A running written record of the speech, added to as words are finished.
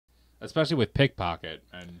especially with Pickpocket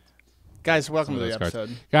and. Guys, welcome to the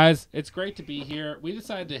episode. Guys, it's great to be here. We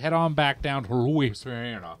decided to head on back down to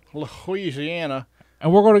Louisiana.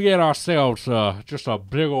 And we're going to get ourselves just a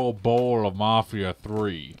big old bowl of Mafia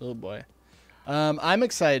 3. Oh, boy. I'm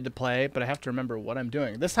excited to play, but I have to remember what I'm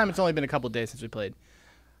doing. This time it's only been a couple days since we played.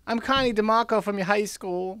 I'm Connie DeMarco from your high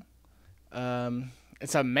school.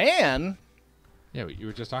 It's a man. Yeah, you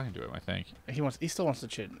were just talking to him, I think. He still wants to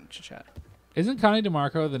chit-chat. Isn't Connie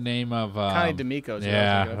DeMarco the name of... Connie DeMarco's.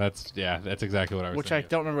 Yeah, that's exactly what I was Which thinking. I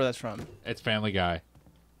don't remember where that's from. It's Family Guy.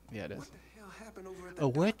 Yeah, it is. Oh,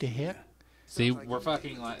 what the heck? See, we're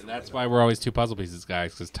fucking... That's why we're always two puzzle pieces,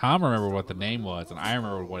 guys, because Tom remembered what the name was, and I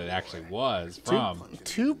remember what it actually was from.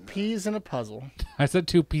 Two peas in a puzzle. I said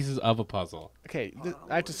two pieces of a puzzle. Okay,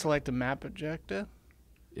 I have to select a map objective.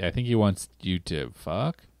 Yeah, I think he wants you to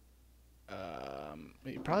fuck.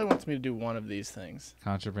 He probably wants me to do one of these things.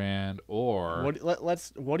 Contraband or...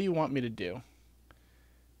 What do you want me to do?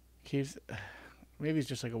 Maybe it's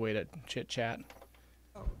just like a way to chit-chat.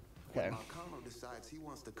 Okay.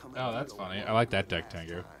 Oh, that's funny. I like that deck,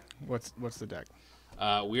 Tengu. What's the deck?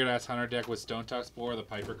 Weird Ass Hunter deck with Stone Tusk Spore, the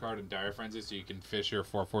Piper card, and Dire Frenzy, so you can fish your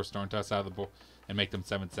 4/4 Stone Tusk out of the board and make them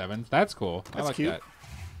 7/7s. That's cool. That's I like cute.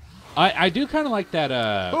 that. I do kind of like that.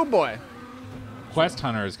 Oh boy. Quest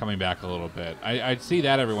Hunter is coming back a little bit. I see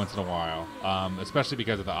that every once in a while, especially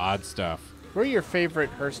because of the odd stuff. Who are your favorite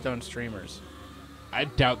Hearthstone streamers? I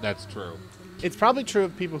doubt that's true. It's probably true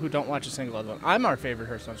of people who don't watch a single other one. I'm our favorite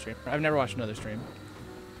Hearthstone streamer. I've never watched another stream.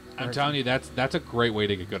 I'm telling you, that's a great way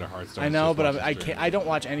to get good at Hearthstone. I know, but I don't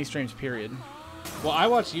watch any streams. Period. Well, I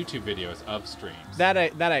watch YouTube videos of streams. That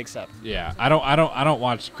I accept. Yeah, I don't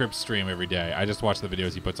watch Crip's stream every day. I just watch the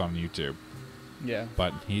videos he puts on YouTube. Yeah.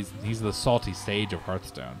 But he's the salty sage of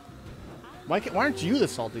Hearthstone. Why aren't you the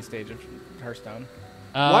salty stage of Hearthstone?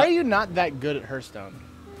 Why are you not that good at Hearthstone?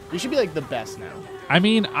 You should be like the best now. I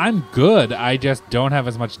mean, I'm good. I just don't have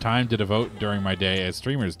as much time to devote during my day as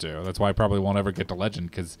streamers do. That's why I probably won't ever get to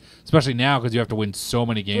Legend, especially now because you have to win so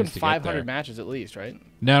many games to get there. 500 matches at least, right?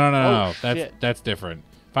 No. Shit. That's different.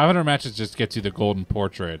 500 matches just gets you the Golden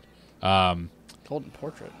Portrait. Golden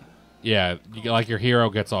Portrait? Yeah, like your hero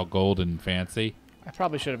gets all gold and fancy. I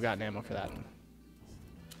probably should have gotten ammo for that.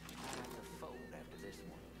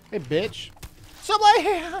 Hey, bitch.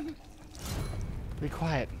 Subland! Be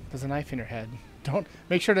quiet. There's a knife in your head. Don't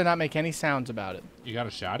make sure to not make any sounds about it. You got a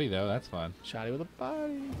shotty though. That's fun. Shotty with a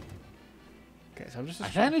body. Okay, so I'm just. I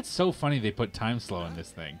find it so funny they put time slow in this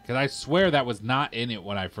thing because I swear that was not in it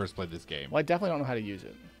when I first played this game. Well, I definitely don't know how to use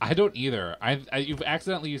it. I don't either. You've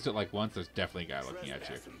accidentally used it like once. There's definitely a guy looking at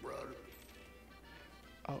you.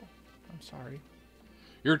 Oh, I'm sorry.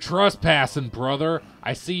 You're trespassing, brother.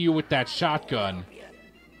 I see you with that shotgun.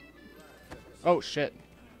 Oh shit.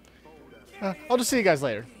 I'll just see you guys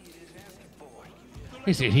later.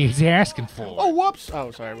 He's asking for. Oh, whoops. Oh,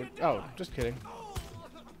 sorry. Oh, just kidding.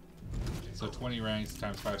 So 20 ranks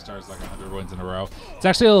times 5 stars, like 100 wins in a row. It's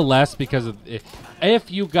actually a little less because of if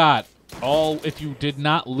you did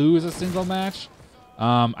not lose a single match,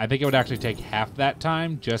 I think it would actually take half that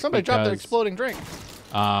time just Somebody because dropped an exploding drink.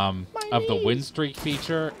 Of the win streak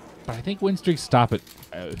feature. But I think win streaks stop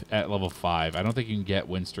at level 5. I don't think you can get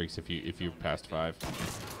win streaks if you're past 5.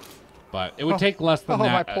 But it would take less than that.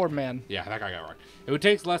 Oh, my poor man. Yeah, that guy got wrong. It would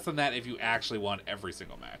take less than that if you actually won every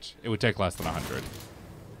single match. It would take less than 100.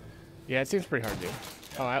 Yeah, it seems pretty hard to do.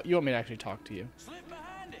 Oh, you want me to actually talk to you?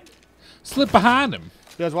 Slip behind him.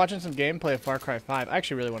 I was watching some gameplay of Far Cry 5. I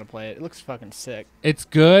actually really want to play it. It looks fucking sick. It's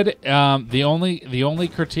good. The only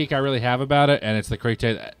critique I really have about it, and it's the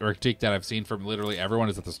critique that I've seen from literally everyone,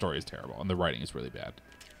 is that the story is terrible and the writing is really bad.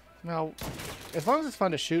 No, as long as it's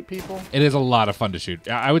fun to shoot people. It is a lot of fun to shoot.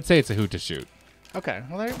 I would say it's a hoot to shoot. Okay.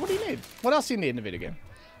 Well, what do you need? What else do you need in a video game?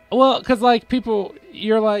 Well, because like people,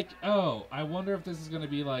 you're like, oh, I wonder if this is going to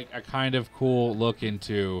be like a kind of cool look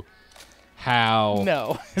into how.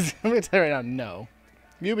 No, let me tell you right now, no.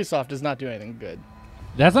 Ubisoft does not do anything good.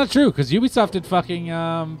 That's not true because Ubisoft did fucking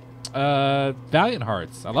Valiant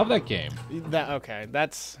Hearts. I love that game.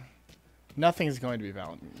 That's. Nothing's going to be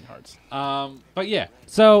Valiant Hearts. But yeah,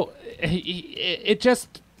 so it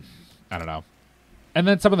just, I don't know. And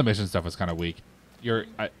then some of the mission stuff was kind of weak.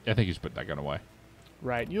 I think you should put that gun away.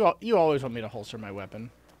 Right. You always want me to holster my weapon.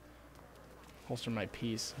 Holster my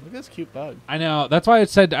piece. Look at this cute bug. I know. That's why I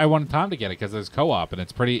said I wanted Tom to get it, because there's co-op, and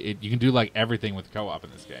it's pretty. You can do like everything with co-op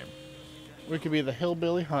in this game. We could be the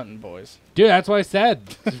hillbilly hunting boys. Dude, that's what I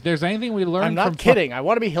said. If there's anything we learned I'm not kidding. I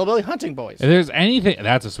want to be hillbilly hunting boys. If there's anything...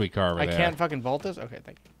 That's a sweet car over I there. can't fucking vault this? Okay,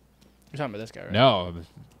 thank you. You're talking about this guy, right? No.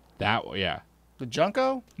 Yeah. The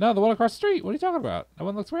Junko? No, the one across the street. What are you talking about? That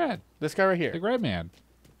one looks rad. This guy right here. The red man.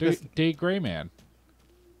 Day Gray Man.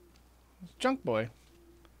 Junk Boy.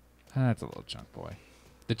 That's a little junk boy.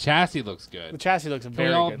 The chassis looks good. The chassis looks Can very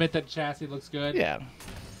we all good. admit that chassis looks good? Yeah.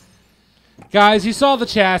 Guys, you saw the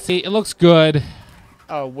chassis. It looks good.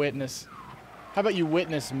 Oh, witness. How about you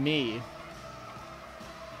witness me?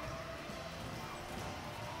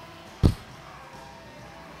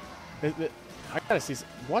 I gotta see.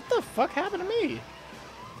 What the fuck happened to me?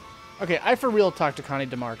 Okay, I for real talked to Connie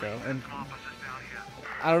DeMarco, and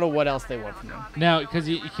I don't know what else they want from me. Now, because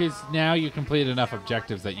now you completed enough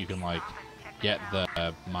objectives that you can like get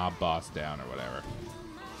the mob boss down or whatever.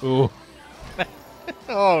 Ooh,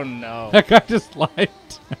 Oh no! that guy just lied.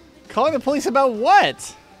 Calling the police about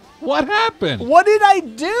what? What happened? What did I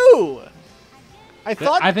do? I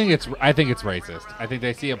thought I think it's racist. I think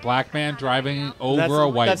they see a black man driving over a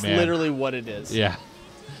white that's man. That's literally what it is. Yeah.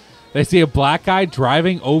 They see a black guy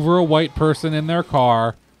driving over a white person in their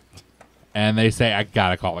car, and they say, "I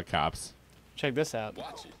gotta call the cops." Check this out.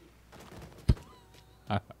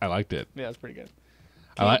 I liked it. Yeah, that's pretty good.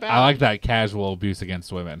 I like that casual abuse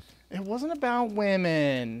against women. It wasn't about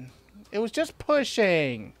women. It was just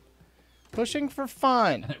pushing. Pushing for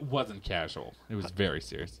fun. It wasn't casual. It was very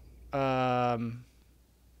serious. I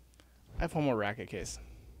have one more racket case.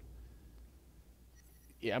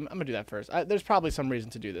 Yeah, I'm gonna do that first. There's probably some reason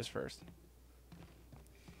to do this first.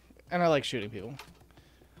 And I like shooting people.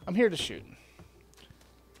 I'm here to shoot.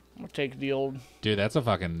 I'm gonna take the old... Dude, that's a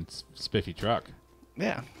fucking spiffy truck.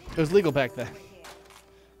 Yeah, it was legal back then.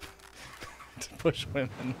 To push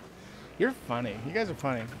women. You're funny. You guys are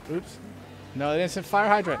funny. Oops. No, they instant fire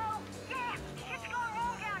hydrant.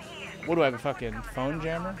 What do I have, a fucking phone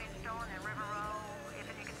jammer?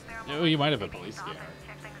 Oh, you might have a police scanner.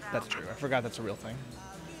 That's true. I forgot that's a real thing.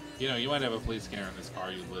 You know, you might have a police scanner in this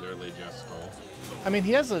car you literally just stole. I mean,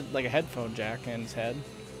 he has like a headphone jack in his head.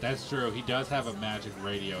 That's true. He does have a magic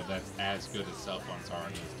radio that's as good as cell phones are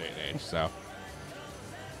in this day and age, so.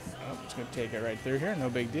 Oh, I'm just gonna take it right through here. No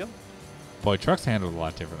big deal. Boy, trucks handled a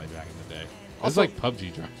lot differently back in the day. It was Also- like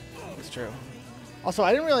PUBG trucks. It's true. Also,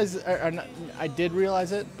 I didn't realize, I did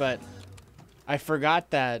realize it, but I forgot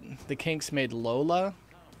that the Kinks made Lola,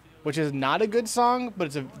 which is not a good song, but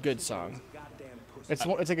it's a good song. It's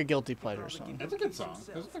like a guilty pleasure song. That's a good song.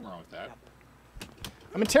 There's nothing wrong with that.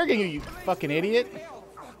 I'm interrogating you, you fucking idiot.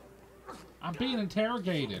 I'm being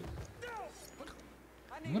interrogated.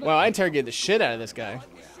 Wow, I interrogated the shit out of this guy.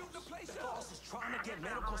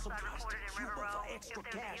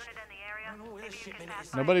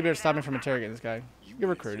 Nobody better stop me from interrogating this guy. You're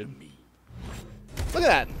recruited. Look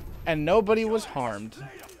at that. And nobody was harmed.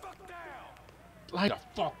 Lie the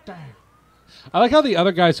fuck down. I like how the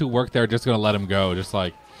other guys who work there are just going to let him go. Just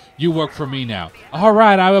like, you work for me now. All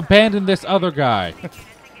right, I abandoned this other guy.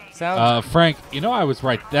 Sounds Frank, you know I was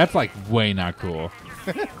right. That's like way not cool.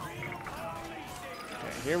 Okay,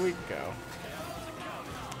 here we go.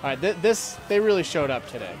 All right, this they really showed up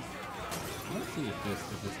today. Let's see if this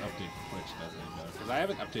update for Twitch does any better. Because I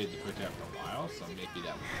haven't updated the Twitch app for a while, so maybe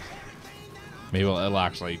that will. Maybe it'll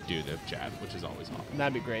actually do the chat, which is always awesome.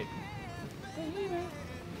 That'd be great.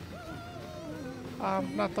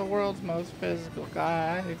 I'm not the world's most physical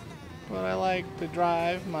guy, but I like to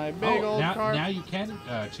drive my big old car. Now you can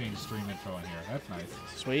change stream info in here. That's nice.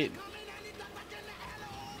 Sweet.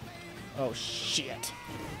 Oh, shit.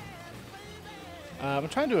 I'm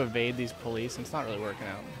trying to evade these police, and it's not really working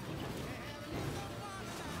out.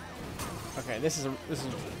 Okay, this is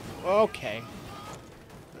okay.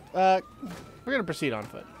 We're gonna proceed on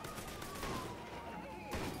foot.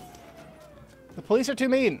 The police are too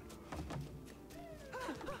mean.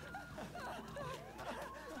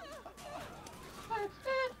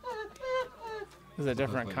 This is a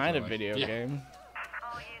different kind of video game.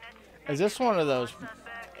 Is this one of those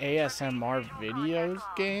ASMR videos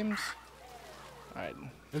games? Alright.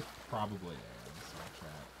 This probably is. Chat.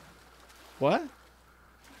 What?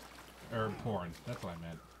 Or porn. That's what I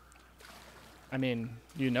meant. I mean,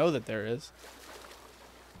 you know that there is.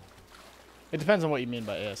 It depends on what you mean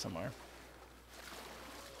by ASMR.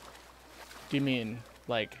 Do you mean,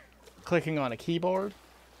 like, clicking on a keyboard?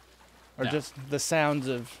 Or No. just the sounds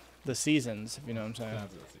of the seasons, if you know what I'm saying?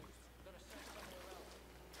 Sounds good.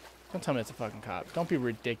 Don't tell me it's a fucking cop. Don't be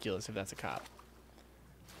ridiculous if that's a cop.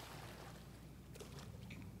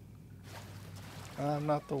 I'm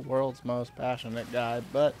not the world's most passionate guy,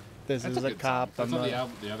 but this That's is a good cop. song. That's I'm not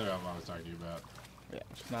not, the other album I was talking about. yeah,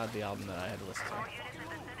 it's not the album that I had to listen to.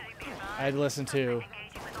 I had to listen to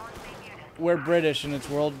We're British and it's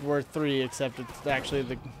World War III, except it's actually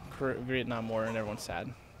the Vietnam War and everyone's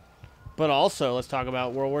sad. But also, let's talk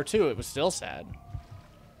about World War II. It was still sad.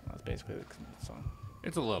 That's basically the song.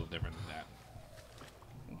 It's a little different than that.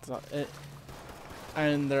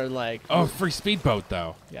 And they're like, Oh, free speedboat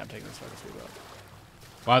though. yeah, I'm taking this fucking speedboat.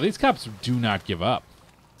 Wow, these cops do not give up.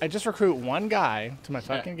 I just recruit one guy to my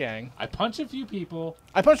fucking gang. I punch a few people.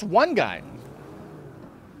 I punched one guy.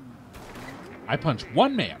 I punched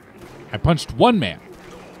one man. I punched one man.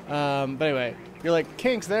 But anyway, you're like,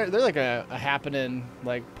 Kinks, they're like a happening,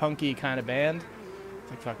 like, punky kind of band.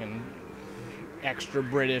 It's like fucking extra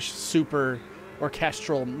British, super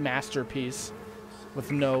orchestral masterpiece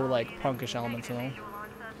with no, like, punkish elements in them.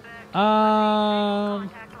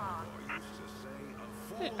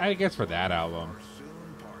 I guess for that album.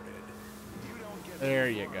 There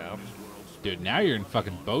you go. Dude, now you're in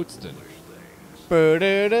fucking Boatston.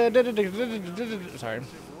 Sorry.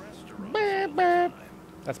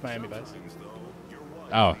 That's Miami Vice.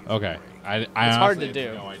 Oh, okay. I It's hard to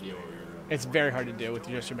do. No idea what we were doing. It's very hard to do with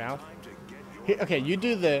just your mouth. Here, okay, you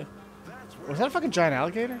do the... Was that a fucking giant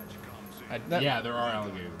alligator? Yeah, there are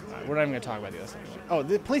alligators. We're not even going to talk about the other stuff. Oh,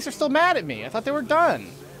 the police are still mad at me. I thought they were done.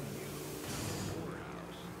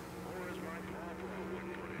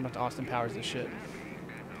 I'm about to Austin Powers this shit.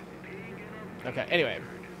 Okay, anyway.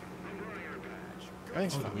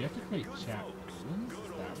 Everything's Do fine. we have to create chat rooms? Is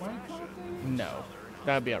that why it's not there? No.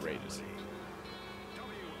 That would be outrageous.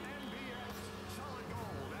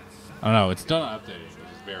 I don't know. It's still not updated,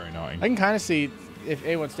 which is very annoying. I can kind of see if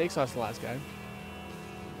A1 Steaksauce the last guy.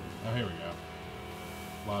 Oh, here we go.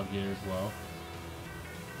 Wild gators low.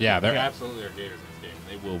 Yeah, there absolutely are gators in this game.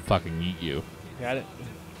 They will fucking eat you. Got it.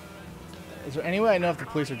 Is there any way I know if the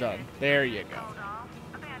police are done? There you go.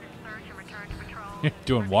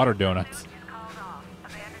 Doing water donuts.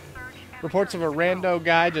 Reports of a rando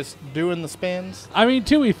guy just doing the spins. I mean,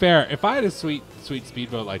 to be fair, if I had a sweet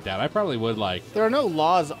speedboat like that, I probably would like. There are no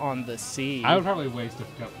laws on the sea. I would probably waste a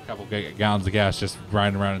couple gallons of gas just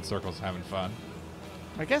riding around in circles having fun.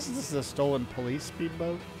 I guess this is a stolen police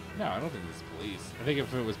speedboat. No, I don't think this is police. I think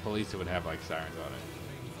if it was police, it would have like sirens on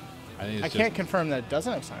it. I think it's can't confirm that it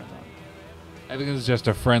doesn't have sirens on it. I think it's just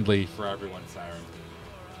a friendly for everyone siren.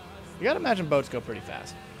 You gotta imagine boats go pretty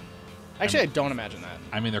fast. Actually, I don't imagine that.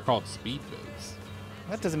 I mean, they're called speedboats.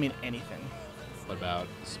 That doesn't mean anything. What about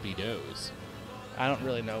speedos? I don't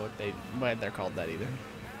really know why they're called that either.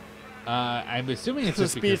 I'm assuming it's The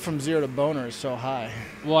just speed because, from 0 to boner is so high.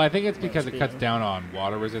 well, I think it's because it speedo. cuts down on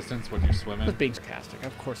water resistance when you're swimming. It's being sarcastic.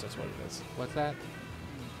 Of course that's what it is. What's that?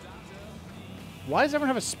 Why does everyone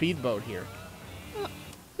have a speedboat here?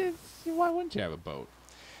 Why wouldn't you have a boat?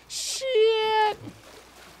 Shit!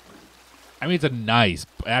 I mean, that's a nice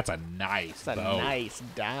It's a boat. nice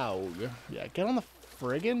dog. Yeah, get on the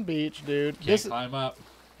friggin' beach, dude. Can't climb up.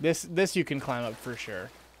 This you can climb up for sure.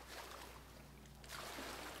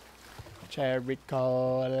 Cherry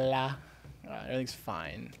cola. Everything's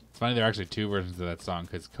fine. It's funny there are actually two versions of that song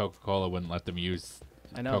because Coca-Cola wouldn't let them use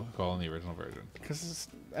I know. Coca-Cola in the original version. Because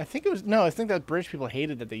I think that British people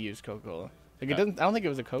hated that they used Coca-Cola. Like I don't think it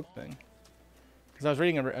was a Coke thing. Because I was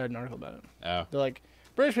reading an article about it. Oh. They're like,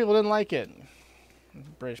 British people didn't like it.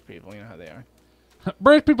 British people, you know how they are.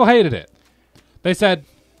 British people hated it. They said,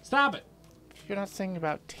 stop it. If you're not singing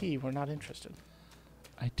about tea, we're not interested.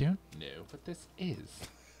 I don't know what this is.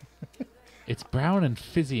 It's brown and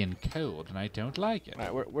fizzy and cold, and I don't like it.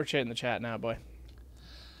 All right, we're chatting the chat now, boy.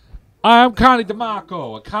 I'm Connie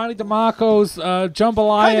DeMarco. At Connie DeMarco's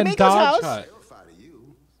Jambalaya and DeMarco's Dodge house. Hut.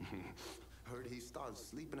 Heard he started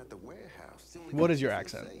sleeping at the warehouse. What is your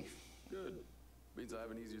accent? Good. Means I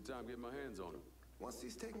have an easier time getting my hands on him. Once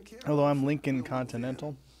he's taken care of, Although I'm Lincoln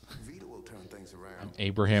Continental. Vito will turn things around.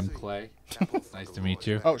 Abraham Clay. Nice to meet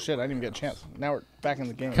you. Oh shit, I didn't even get a chance. Now we're back in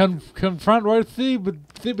the game. Confront Roy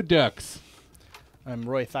Thibodeaux. I'm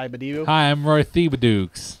Roy Thibodeau. Hi, I'm Roy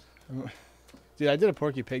Thibodeaux. Dude, I did a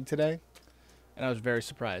Porky Pig today, and I was very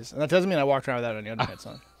surprised. And that doesn't mean I walked around without any underpants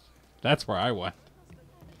on. That's where I went.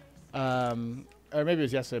 Or maybe it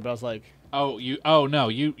was yesterday, but I was like, You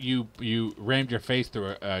rammed your face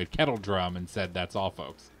through a kettle drum and said, "That's all,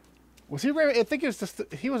 folks." was he ramming? I think it was just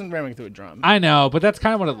he wasn't ramming through a drum. I know, but that's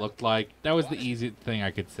kind of what it looked like. That was the easy thing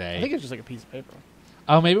I could say. I think it was just like a piece of paper.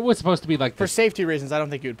 Oh, maybe it was supposed to be like For this. safety reasons, I don't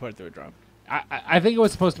think you would put it through a drum. I think it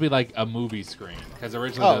was supposed to be like a movie screen because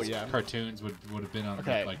originally Oh, those yeah. cartoons would have been on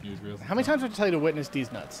Okay. like newsreels. How many times did I tell you to witness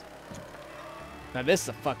these nuts? Now this is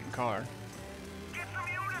a fucking car.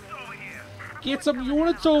 Get some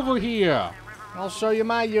units over here. I'll show you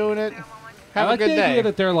my unit. I Have like a good the day. idea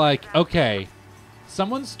that they're like, okay,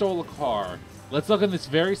 someone stole a car. Let's look in this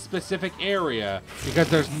very specific area because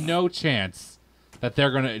there's no chance that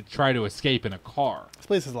they're gonna try to escape in a car. This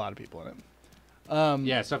place has a lot of people in it.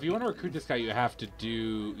 Yeah, so if you want to recruit this guy, you have to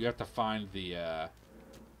find the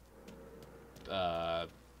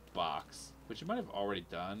box. Which you might have already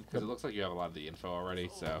done, because it looks like you have a lot of the info already,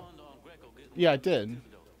 so... Yeah, I did.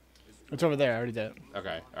 It's over there. I already did it.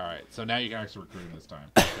 Okay, alright. So now you can actually recruit him this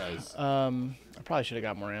time, because... I probably should have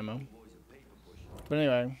got more ammo. But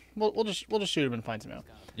anyway, we'll just shoot him and find some ammo.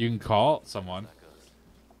 You can call someone.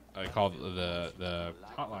 I called the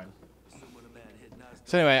hotline.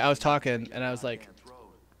 So anyway, I was talking, and I was like...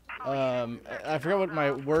 I forgot what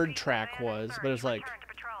my word track was, but it was like...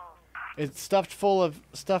 It's stuffed full of...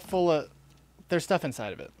 There's stuff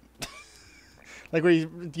inside of it. Like where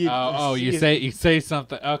you say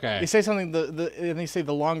something. Okay. You say something and you say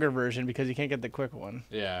the longer version because you can't get the quick one.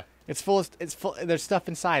 Yeah. It's full. There's stuff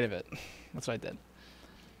inside of it. That's what I did.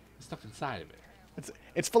 Stuff inside of it.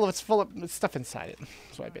 It's full of stuff inside it.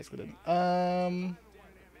 That's what I basically did.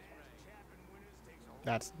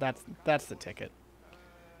 That's the ticket.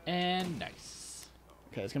 And nice.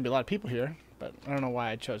 Okay, there's gonna be a lot of people here, but I don't know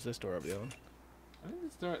why I chose this door over the other one. I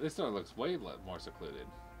think this door looks way more secluded.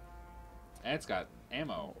 And it's got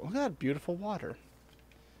ammo. Look at that beautiful water.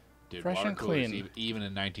 Dude, fresh water and coolers, clean. even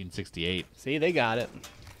in 1968. See, they got it.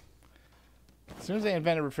 As soon as they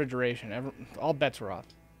invented refrigeration, all bets were off.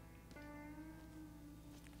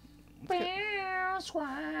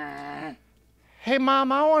 Hey,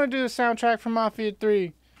 Mom, I want to do the soundtrack for Mafia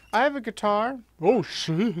 3. I have a guitar. Oh,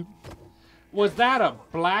 shit. Was that a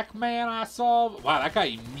black man I saw? Wow, that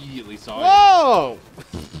guy immediately saw you. Whoa!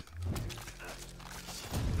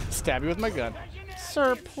 Stab you with my gun.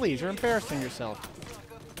 Sir, please, you're embarrassing yourself.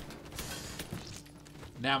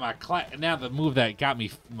 Now now the move that got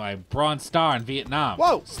me my Bronze Star in Vietnam.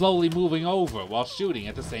 Whoa! Slowly moving over while shooting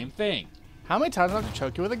at the same thing. How many times do I have to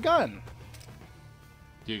choke you with a gun?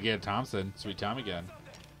 Dude, get a Thompson. Sweet Tommy gun.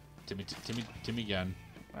 Timmy gun.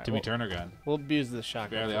 Right, Timmy Turner gun. We'll abuse this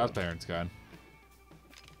shotgun. Barely Oz parents gun.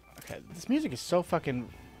 Okay, this music is so fucking...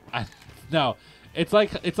 No, it's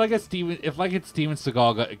like it's Steven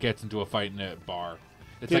Seagal gets into a fight in a bar.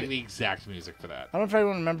 It's Dude, like the exact music for that. I don't know if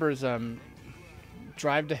everyone remembers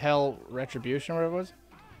Drive to Hell Retribution or whatever it was.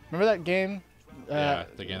 Remember that game? Yeah,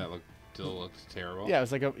 the game that still looks terrible. Yeah, it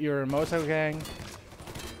was like you were a motorcycle gang.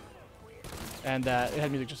 And it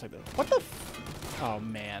had music just like that. What the oh,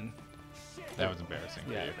 man. That was embarrassing.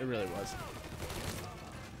 Yeah, it really was.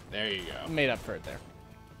 There you go. Made up for it there.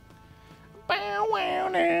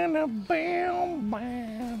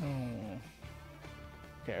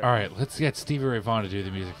 Okay. All right, let's get Stevie Ray Vaughan to do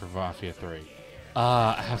the music for Mafia 3.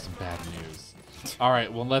 I have some bad news. All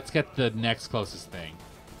right, well, let's get the next closest thing.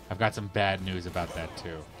 I've got some bad news about that,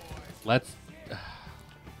 too. Let's...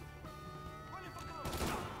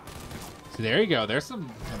 See, there you go. There's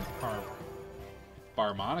some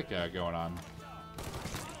harmonica going on.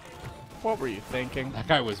 What were you thinking? That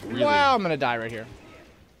guy was really... Wow, I'm going to die right here.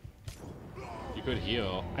 You could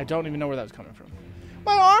heal. I don't even know where that was coming from.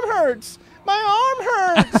 My arm hurts!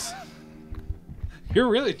 My arm hurts! You're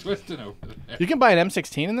really twisting over there. You can buy an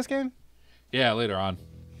M16 in this game? Yeah, later on.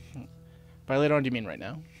 By later on, do you mean right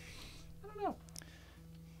now? I don't know.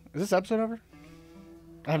 Is this episode over?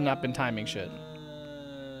 I have not been timing shit.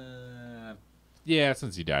 Yeah,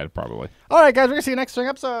 since you died, probably. All right, guys, we're going to see you next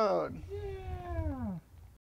episode. Yay.